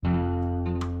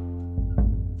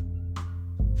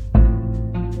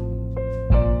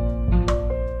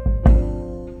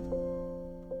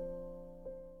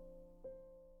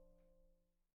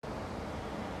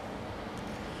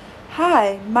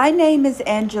Hi, my name is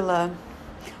Angela.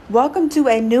 Welcome to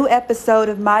a new episode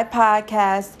of my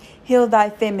podcast, Heal Thy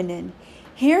Feminine.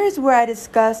 Here is where I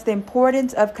discuss the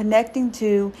importance of connecting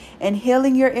to and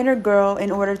healing your inner girl in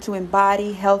order to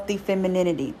embody healthy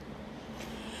femininity.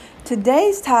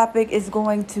 Today's topic is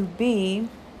going to be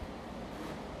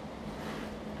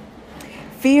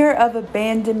fear of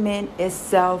abandonment is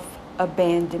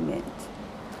self-abandonment.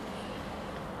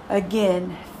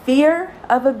 Again, fear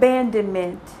of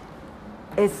abandonment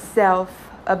is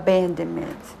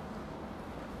self-abandonment.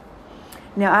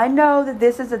 Now, I know that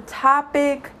this is a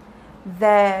topic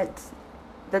that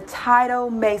the title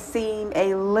may seem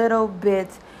a little bit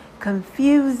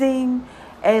confusing,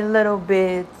 a little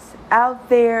bit out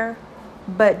there,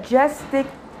 but just stick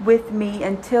with me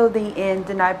until the end,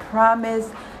 and I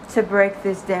promise to break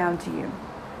this down to you.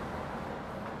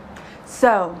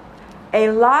 So, a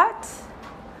lot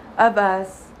of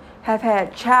us have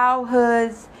had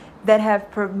childhoods that have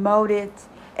promoted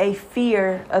a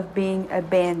fear of being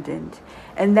abandoned.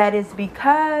 And that is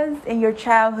because in your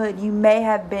childhood you may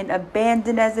have been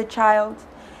abandoned as a child,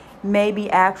 maybe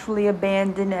actually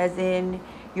abandoned as in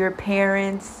your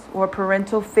parents or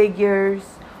parental figures,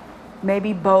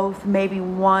 maybe both, maybe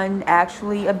one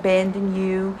actually abandoned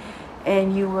you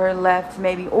and you were left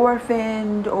maybe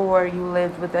orphaned, or you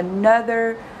lived with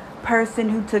another person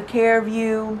who took care of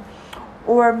you.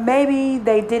 Or maybe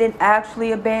they didn't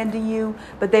actually abandon you,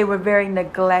 but they were very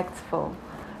neglectful.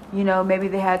 You know, maybe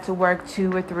they had to work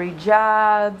 2 or 3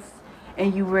 jobs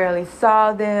and you rarely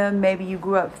saw them. Maybe you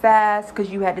grew up fast because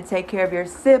you had to take care of your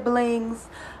siblings,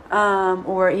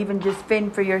 or even just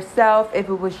fend for yourself if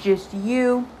it was just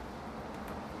you.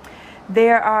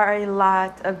 There are a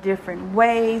lot of different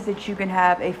ways that you can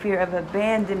have a fear of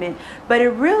abandonment, but it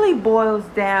really boils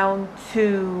down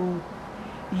to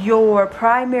your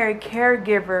primary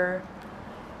caregiver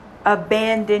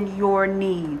abandon your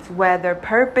needs, whether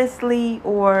purposely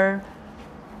or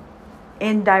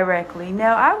indirectly.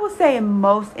 Now, I will say in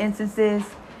most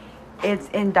instances, it's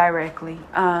indirectly.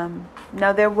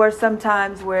 Now, there were some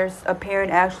times where a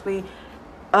parent actually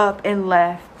up and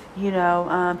left,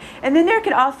 and then there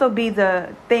can also be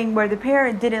the thing where the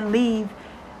parent didn't leave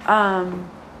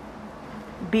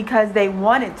because they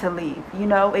wanted to leave.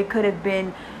 It could have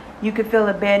been, you could feel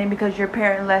abandoned because your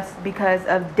parent left because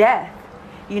of death.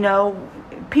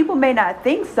 People may not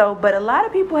think so, but a lot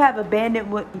of people have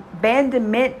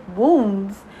abandonment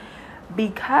wounds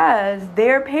because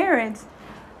their parents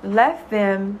left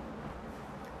them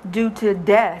due to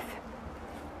death.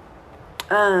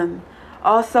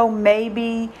 Also,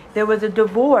 maybe there was a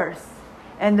divorce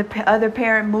and the other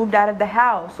parent moved out of the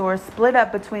house, or split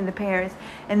up between the parents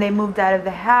and they moved out of the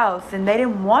house and they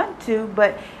didn't want to,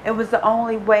 but it was the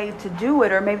only way to do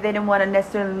it. Or maybe they didn't want to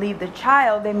necessarily leave the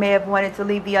child. They may have wanted to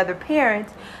leave the other parent,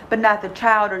 but not the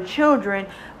child or children.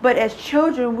 But as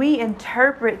children, we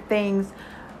interpret things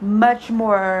much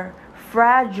more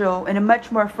fragile, in a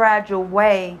much more fragile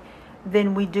way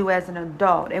than we do as an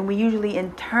adult. And we usually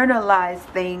internalize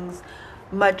things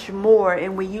much more.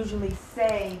 And we usually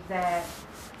say that,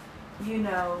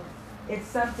 it's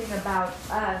something about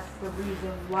us, the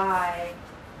reason why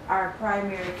our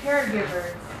primary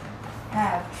caregivers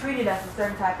have treated us a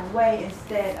certain type of way,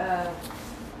 instead of,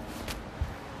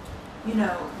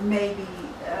 maybe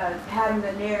having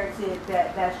the narrative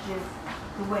that that's just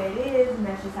the way it is and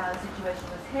that's just how the situation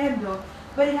was handled.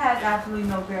 But it has absolutely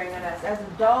no bearing on us. As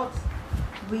adults,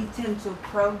 we tend to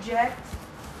project,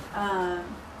 and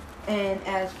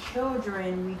as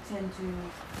children, we tend to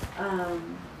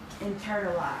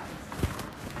internalize.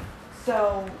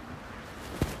 So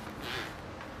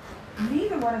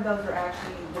neither one of those are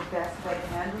actually the best way to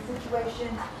handle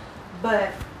situations,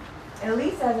 but at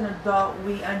least as an adult,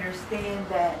 we understand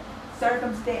that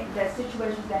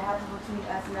situations that happen between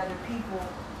us and other people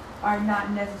are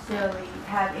not necessarily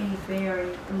have any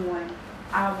bearing on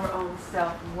our own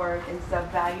self-worth and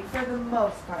self-value for the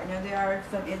most part. Now, there are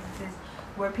some instances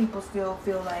where people still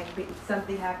feel like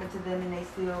something happened to them and they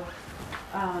still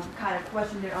kind of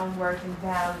question their own worth and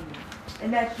value.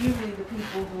 And that's usually the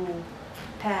people who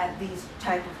had these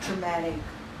type of traumatic,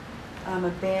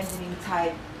 abandoning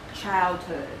type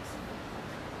childhoods.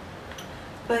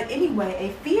 But anyway,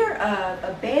 a fear of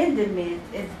abandonment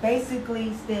is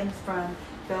basically stems from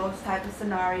those type of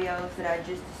scenarios that I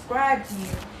just described to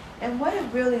you. And what it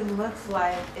really looks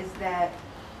like is that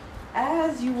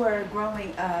as you were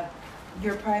growing up,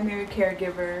 your primary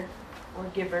caregiver or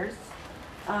givers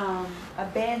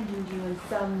abandoned you in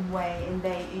some way,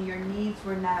 and your needs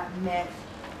were not met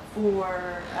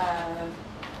for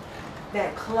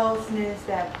that closeness,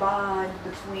 that bond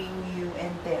between you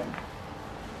and them.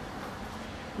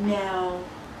 Now,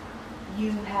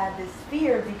 you have this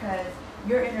fear because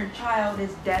your inner child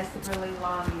is desperately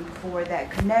longing for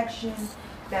that connection,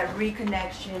 that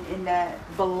reconnection, and that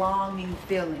belonging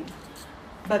feeling.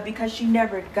 But because she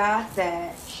never got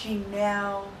that, she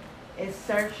now is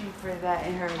searching for that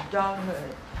in her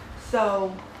adulthood.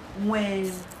 So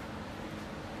when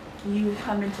you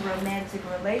come into romantic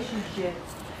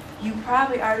relationships, you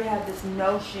probably already have this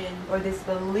notion or this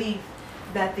belief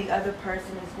that the other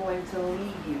person is going to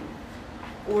leave you,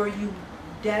 or you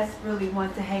desperately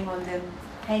want to hang on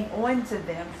to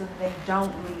them so that they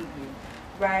don't leave you,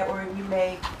 right? Or you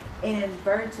may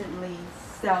inadvertently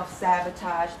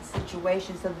self-sabotage the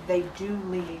situation so that they do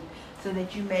leave, so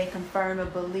that you may confirm a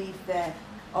belief that,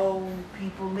 oh,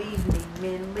 people leave me,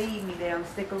 men leave me, they don't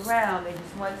stick around, they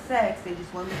just want sex, they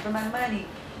just want me for my money,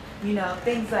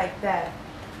 things like that.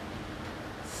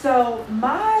 So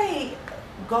my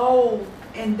goal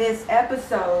in this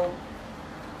episode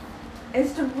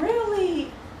is to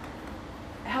really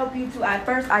help you to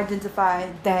first identify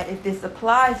that if this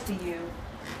applies to you,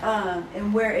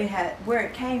 and where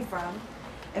it came from,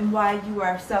 and why you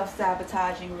are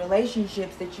self-sabotaging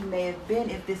relationships that you may have been,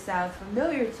 if this sounds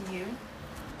familiar to you.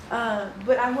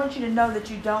 But I want you to know that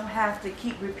you don't have to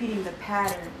keep repeating the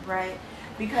pattern, right?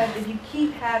 Because if you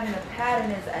keep having a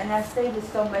pattern, and I say this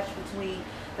so much between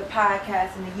the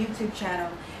podcast and the YouTube channel,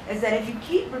 is that if you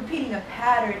keep repeating a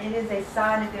pattern, it is a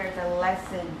sign that there is a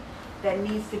lesson that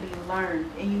needs to be learned,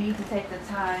 and you need to take the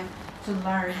time to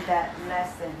learn that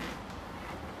lesson.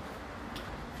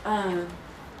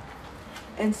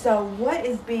 And so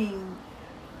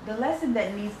the lesson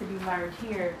that needs to be learned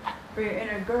here for your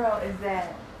inner girl is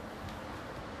that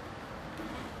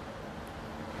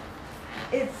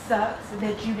it sucks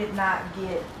that you did not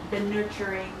get the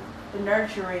nurturing,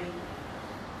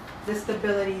 the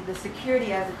stability, the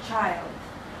security as a child.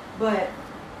 But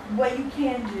what you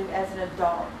can do as an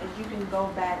adult is you can go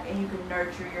back and you can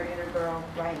nurture your inner girl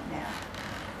right now.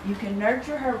 You can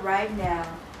nurture her right now,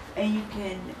 and you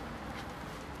can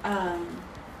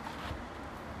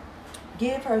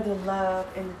give her the love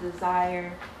and the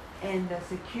desire and the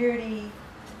security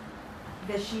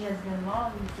that she has been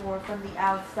longing for from the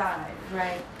outside,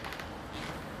 right?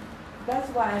 That's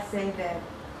why I say that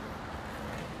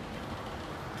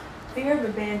fear of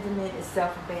abandonment is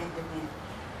self-abandonment.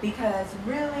 Because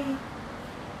really,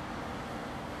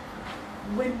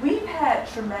 when we've had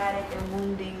traumatic and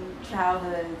wounding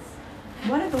childhoods,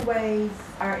 one of the ways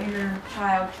our inner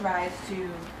child tries to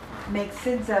make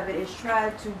sense of it is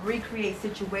try to recreate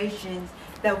situations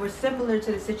that were similar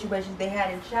to the situations they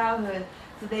had in childhood,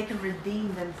 so they can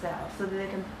redeem themselves, so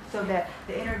that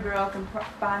the inner girl can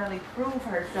finally prove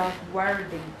herself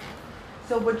worthy.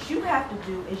 So what you have to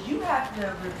do is you have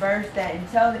to reverse that and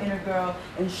tell the inner girl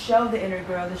and show the inner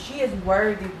girl that she is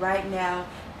worthy right now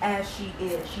as she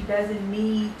is. She doesn't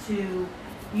need to,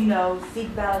 seek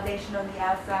validation on the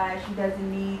outside. She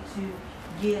doesn't need to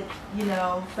get,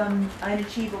 some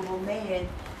unachievable man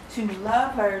to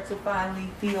love her to finally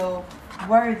feel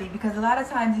worthy. Because a lot of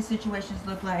times these situations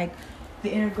look like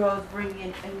the inner girl is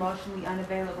bringing emotionally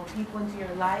unavailable people into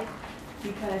your life,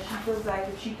 because she feels like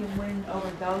if she can win over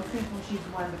those people, she's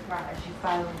won the prize. She's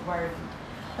finally worthy.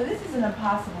 But this is an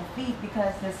impossible feat,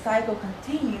 because the cycle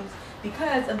continues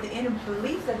because of the inner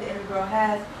beliefs that the inner girl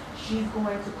has. She's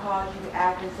going to cause you to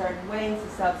act in certain ways to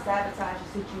self-sabotage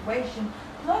the situation,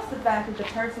 plus the fact that the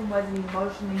person wasn't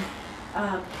emotionally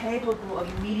capable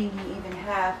of meeting you even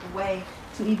halfway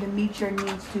to even meet your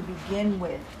needs to begin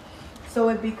with. So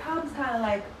it becomes kind of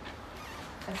like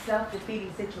a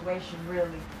self-defeating situation,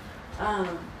 really.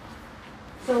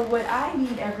 So what I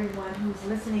need everyone who's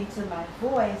listening to my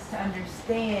voice to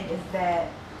understand is that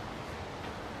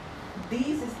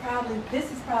this is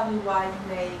probably why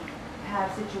you may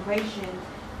have situations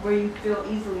where you feel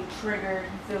easily triggered,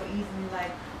 you feel easily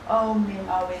like, oh, men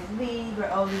always leave, or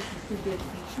oh, this is too good to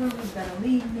be true, he's gonna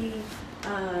leave me.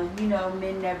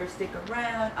 Men never stick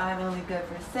around, I'm only good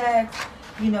for sex,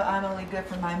 I'm only good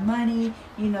for my money,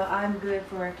 I'm good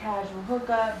for a casual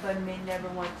hookup, but men never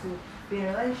want to be in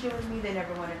a relationship with me, they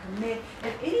never want to commit.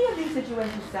 If any of these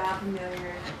situations sound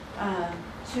familiar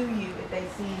to you, if they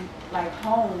seem like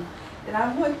home, then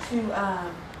I want to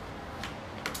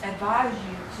advise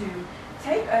you to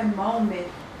take a moment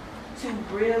to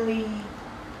really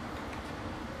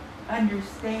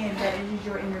understand that it is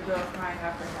your inner girl crying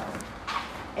out for help.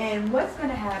 And what's going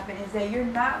to happen is that you're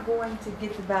not going to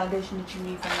get the validation that you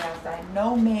need from the outside.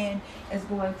 No man is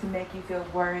going to make you feel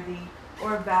worthy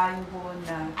or valuable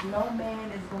enough. No man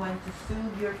is going to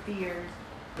soothe your fears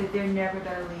that they're never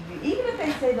going to leave you. Even if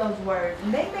they say those words,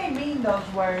 and they may mean those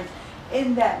words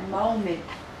in that moment,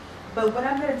 But what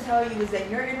I'm going to tell you is that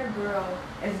your inner girl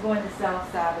is going to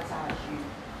self-sabotage you.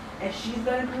 And she's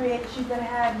going to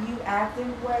have you act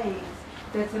in ways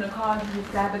that's going to cause you to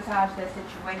sabotage that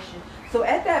situation. So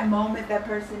at that moment, that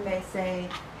person may say,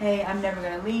 hey, I'm never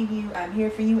going to leave you. I'm here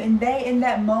for you. And in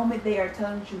that moment, they are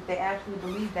telling the truth. They actually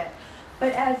believe that.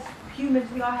 But as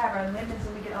humans, we all have our limits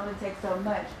and we can only take so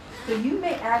much. So you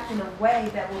may act in a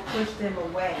way that will push them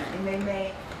away. And they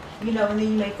may, and then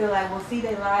you may feel like, well, see,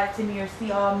 they lied to me, or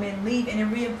see, all men leave, and it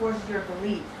reinforces your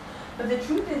belief. But the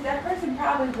truth is that person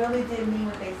probably really didn't mean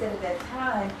what they said at that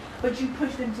time, but you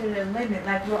pushed them to their limit.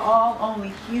 Like, we're all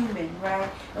only human, right?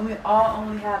 And we all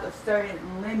only have a certain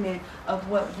limit of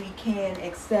what we can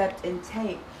accept and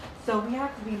take. So we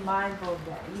have to be mindful of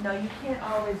that. You can't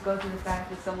always go to the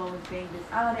fact that someone was being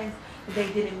dishonest, that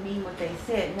they didn't mean what they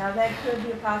said. Now, that could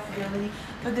be a possibility,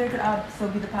 but there could also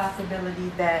be the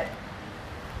possibility that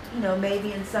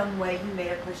maybe in some way you may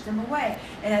have pushed them away.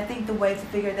 And I think the way to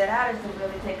figure that out is to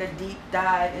really take a deep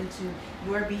dive into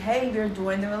your behavior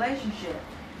during the relationship.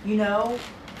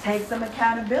 Take some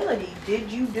accountability.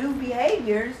 Did you do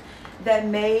behaviors that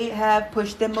may have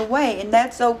pushed them away? And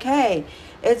that's okay.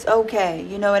 It's okay.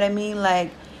 You know what I mean?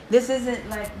 Like, this isn't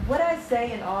like what I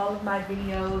say in all of my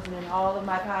videos and in all of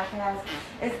my podcasts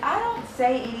is I don't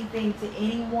say anything to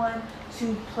anyone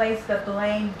to place the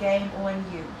blame game on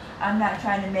you. I'm not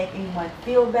trying to make anyone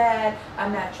feel bad.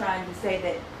 I'm not trying to say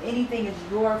that anything is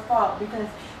your fault, because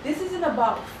this isn't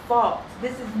about fault.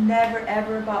 This is never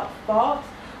ever about fault.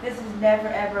 This is never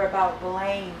ever about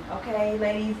blame. Okay,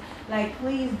 ladies? Like,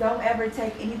 please don't ever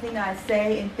take anything I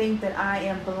say and think that I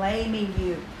am blaming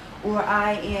you or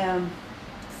I am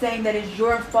saying that it's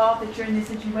your fault that you're in this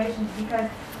situation, because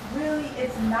really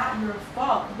it's not your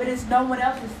fault, but it's no one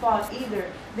else's fault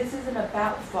either. This isn't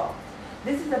about fault.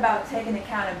 This is about taking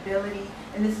accountability,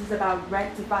 and this is about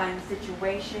rectifying the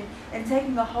situation and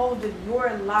taking a hold of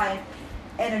your life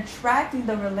and attracting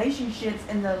the relationships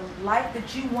and the life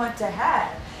that you want to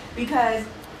have. Because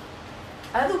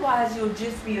otherwise you'll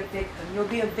just be a victim. You'll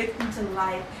be a victim to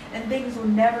life, and things will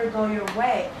never go your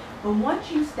way. But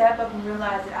once you step up and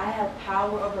realize that I have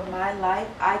power over my life,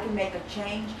 I can make a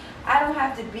change. I don't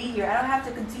have to be here. I don't have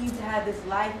to continue to have this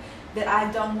life that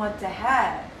I don't want to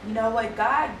have. You know what?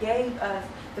 God gave us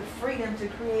the freedom to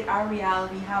create our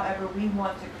reality however we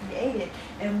want to create it.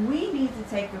 And we need to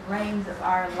take the reins of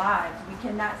our lives. We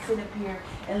cannot sit up here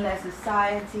and let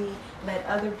society, let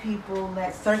other people,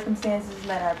 let circumstances,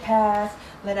 let our past,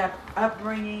 let our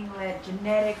upbringing, let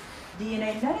genetics,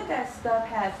 DNA, none of that stuff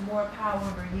has more power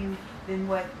over you than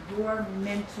what your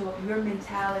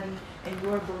mentality and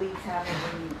your beliefs have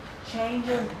over you.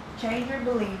 Change your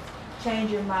beliefs,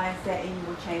 change your mindset, and you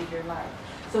will change your life.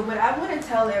 So what I want to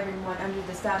tell everyone under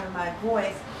the sound of my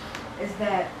voice is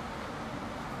that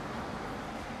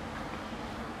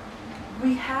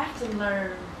we have to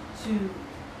learn to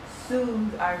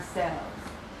soothe ourselves,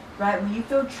 right? When you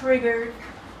feel triggered,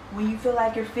 when you feel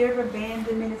like your fear of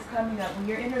abandonment is coming up, when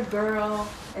your inner girl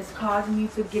is causing you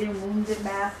to get in wounded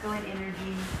masculine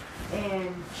energy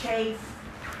and chase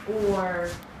or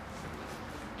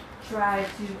try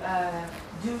to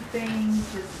do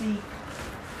things to seek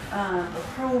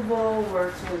approval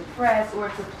or to impress or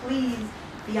to please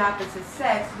the opposite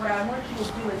sex, what I want you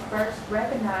to do is first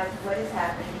recognize what is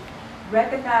happening.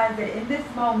 Recognize that in this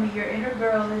moment your inner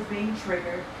girl is being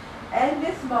triggered. At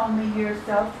this moment your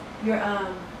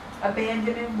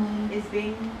abandonment wound is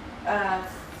being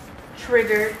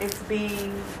triggered. It's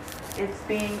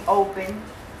being opened,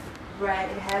 right?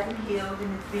 It hasn't healed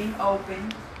and it's being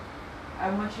opened. I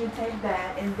want you to take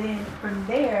that, and then from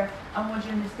there, I want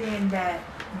you to understand that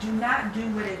do not do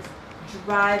what is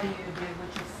driving you to do,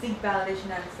 which is seek validation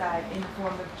outside in the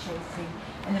form of chasing,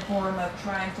 in the form of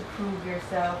trying to prove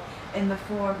yourself, in the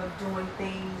form of doing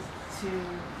things to,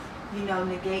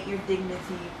 negate your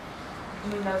dignity,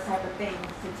 doing those type of things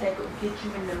to get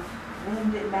you in the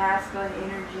wounded masculine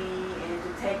energy and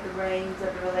to take the reins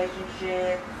of the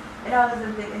relationship and all those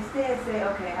other things. Instead, say,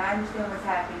 okay, I understand what's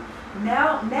happening.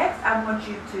 Now, next, I want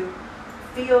you to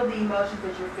feel the emotions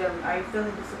that you're feeling. Are you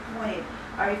feeling disappointed?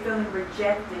 Are you feeling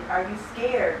rejected? Are you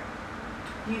scared?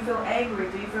 Do you feel angry?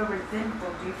 Do you feel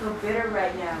resentful? Do you feel bitter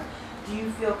right now? Do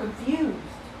you feel confused?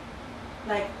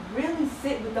 Like, really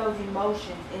sit with those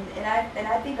emotions. And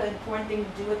I think an important thing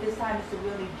to do at this time is to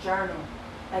really journal.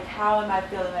 Like, how am I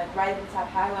feeling? Like, right at the top,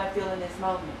 how do I feel in this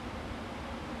moment?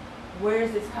 Where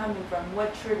is this coming from?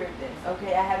 What triggered this?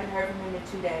 Okay, I haven't heard from him in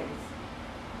 2 days.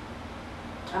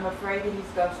 I'm afraid that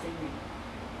he's ghosting me.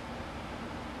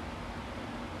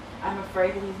 I'm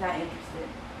afraid that he's not interested.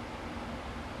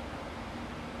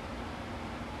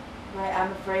 Right?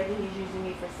 I'm afraid that he's using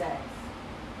me for sex.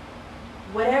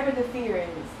 Whatever the fear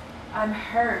is, I'm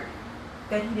hurt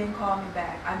that he didn't call me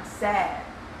back. I'm sad.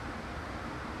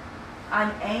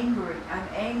 I'm angry. I'm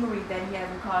angry that he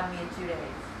hasn't called me in 2 days.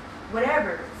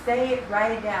 Whatever. Say it,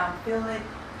 write it down, feel it.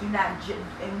 Do not judge.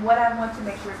 And what I want to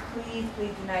make sure is please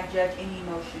do not judge any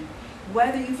emotion.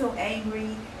 Whether you feel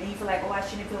angry and you feel like, oh, I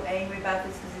shouldn't feel angry about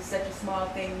this because it's such a small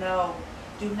thing. No.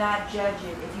 Do not judge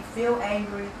it. If you feel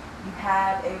angry, you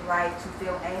have a right to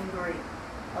feel angry.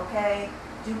 Okay?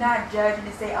 Do not judge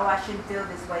and say, oh, I shouldn't feel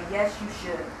this way. Yes, you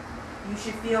should. You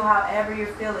should feel however you're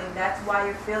feeling. That's why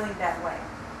you're feeling that way.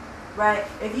 Right?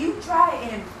 If you try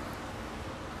and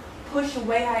push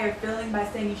away how you're feeling by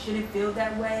saying you shouldn't feel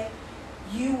that way,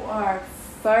 you are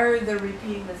further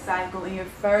repeating the cycle and you're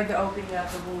further opening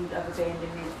up the wound of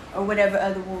abandonment or whatever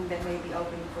other wound that may be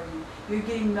opening for you. You're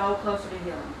getting no closer to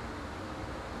healing.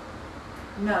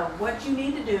 No, what you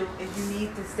need to do is you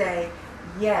need to say,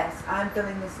 yes, I'm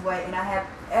feeling this way and I have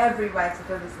every right to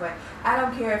feel this way. I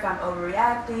don't care if I'm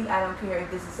overreacting. I don't care if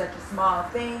this is such a small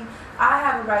thing. I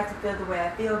have a right to feel the way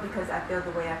I feel because I feel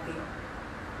the way I feel.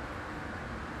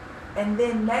 And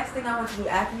then next thing I want you to do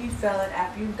after you feel it,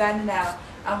 after you've gotten it out,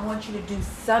 I want you to do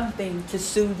something to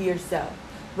soothe yourself,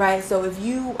 right? So if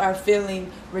you are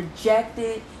feeling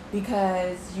rejected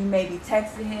because you maybe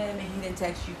texted him and he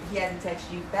hasn't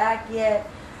texted you back yet,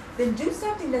 then do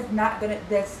something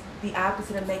that's the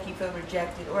opposite of making you feel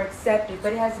rejected or accepted,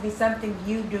 but it has to be something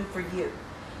you do for you,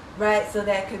 right? So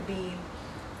that could be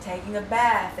taking a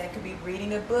bath, that could be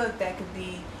reading a book, that could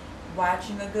be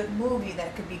watching a good movie,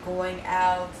 that could be going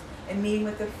out and meeting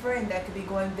with a friend, that could be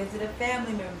going visit a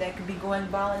family member, that could be going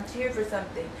volunteer for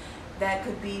something, that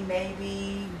could be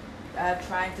maybe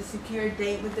trying to secure a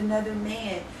date with another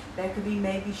man, that could be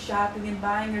maybe shopping and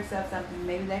buying yourself something,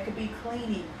 maybe that could be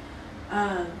cleaning.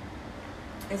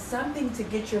 It's something to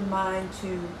get your mind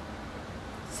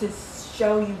to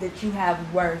show you that you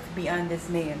have worth beyond this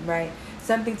man, right?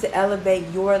 Something to elevate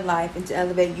your life and to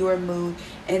elevate your mood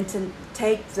and to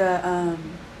take the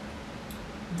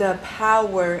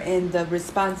power and the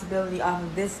responsibility off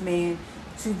of this man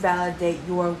to validate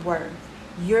your worth.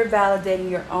 You're validating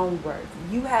your own worth.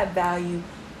 You have value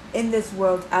in this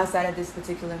world outside of this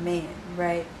particular man,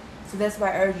 right? So that's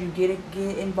why I urge you, get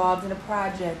involved in a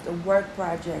project, a work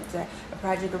project, a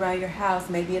project around your house,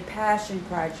 maybe a passion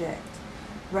project,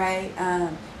 right?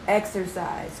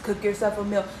 Exercise, cook yourself a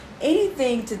meal,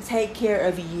 anything to take care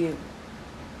of you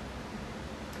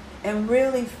and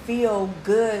really feel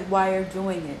good while you're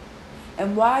doing it.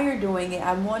 And while you're doing it,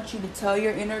 I want you to tell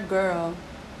your inner girl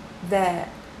that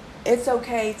it's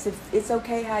okay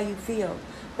how you feel,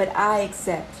 but I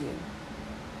accept you.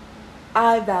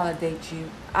 I validate you.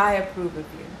 I approve of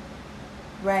you.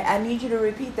 Right? I need you to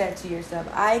repeat that to yourself.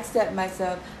 I accept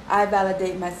myself. I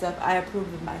validate myself. I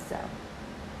approve of myself.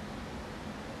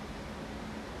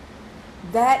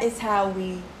 That is how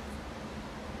we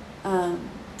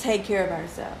take care of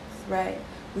ourselves, right?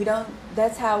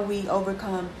 That's how we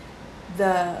overcome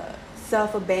the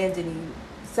self-abandoning.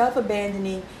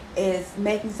 Self-abandoning is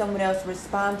making someone else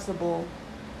responsible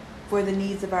for the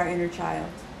needs of our inner child.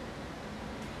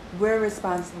 We're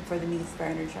responsible for the needs of our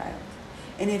inner child.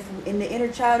 And the inner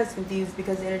child is confused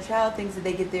because the inner child thinks that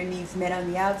they get their needs met on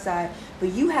the outside, but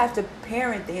you have to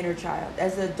parent the inner child.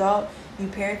 As an adult, you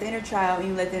parent the inner child and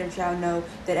you let the inner child know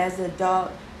that as an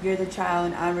adult, you're the child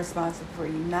and I'm responsible for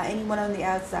you, not anyone on the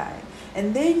outside.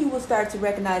 And then you will start to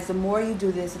recognize the more you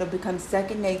do this, it'll become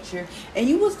second nature. And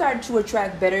you will start to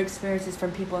attract better experiences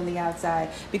from people on the outside.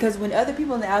 Because when other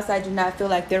people on the outside do not feel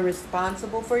like they're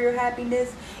responsible for your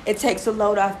happiness, it takes a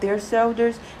load off their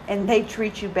shoulders and they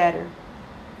treat you better.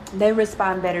 They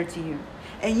respond better to you.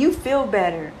 And you feel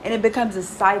better. And it becomes a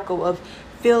cycle of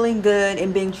feeling good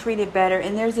and being treated better.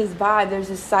 And there's this vibe, there's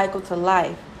this cycle to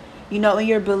life. You know, and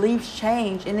your beliefs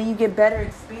change and then you get better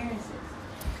experiences.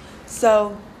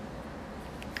 So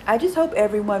I just hope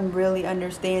everyone really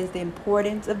understands the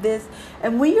importance of this.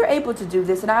 And when you're able to do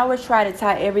this, and I always try to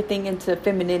tie everything into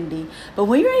femininity, but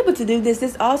when you're able to do this,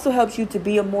 this also helps you to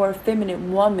be a more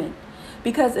feminine woman.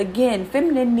 Because again,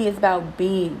 femininity is about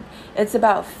being. It's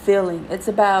about feeling. It's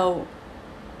about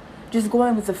just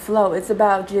going with the flow. It's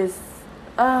about just,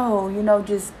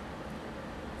 just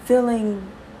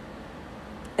feeling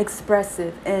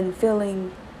expressive and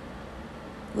feeling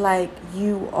like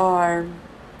you are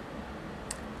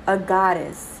a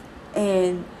goddess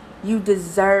and you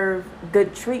deserve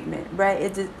good treatment,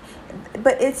 right?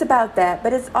 But it's about that.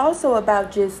 But it's also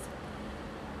about just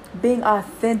being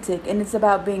authentic, and it's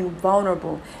about being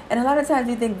vulnerable. And a lot of times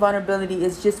we think vulnerability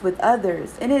is just with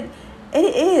others, and it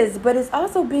is, but it's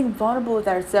also being vulnerable with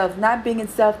ourselves, not being in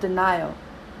self-denial,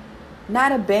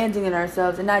 not abandoning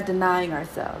ourselves and not denying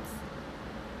ourselves.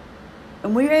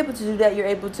 And when you're able to do that, you're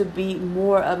able to be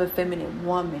more of a feminine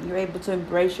woman. You're able to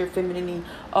embrace your femininity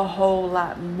a whole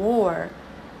lot more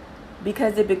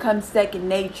because it becomes second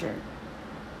nature.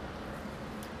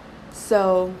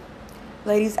 So,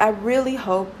 ladies, I really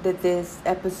hope that this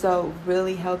episode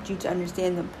really helped you to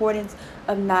understand the importance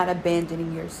of not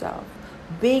abandoning yourself.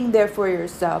 Being there for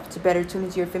yourself to better tune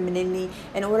into your femininity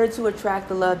in order to attract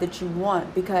the love that you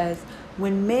want. Because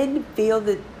when men feel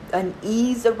the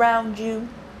unease around you,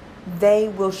 they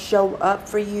will show up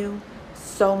for you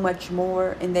so much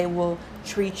more, and they will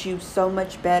treat you so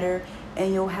much better,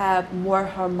 and you'll have more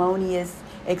harmonious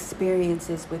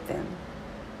experiences with them.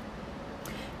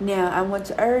 Now, I want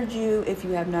to urge you, if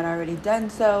you have not already done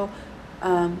so,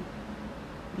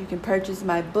 you can purchase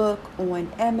my book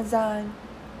on Amazon,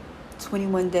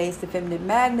 21 Days to Feminine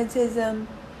Magnetism.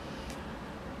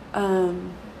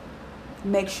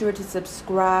 Make sure to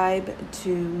subscribe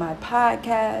to my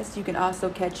podcast. You can also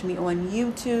catch me on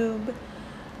YouTube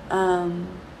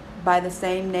by the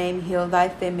same name, Heal Thy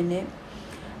Feminine.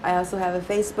 I also have a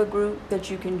Facebook group that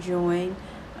you can join.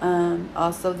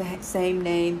 Also the same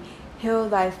name, Heal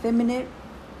Thy Feminine.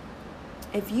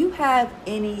 If you have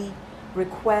any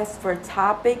requests for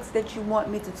topics that you want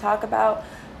me to talk about,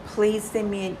 please send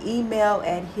me an email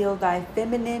at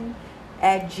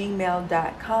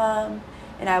healthyfeminine@gmail.com.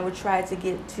 And I will try to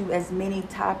get to as many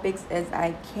topics as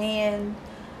I can.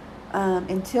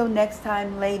 Until next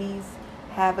time, ladies,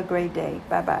 have a great day.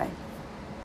 Bye-bye.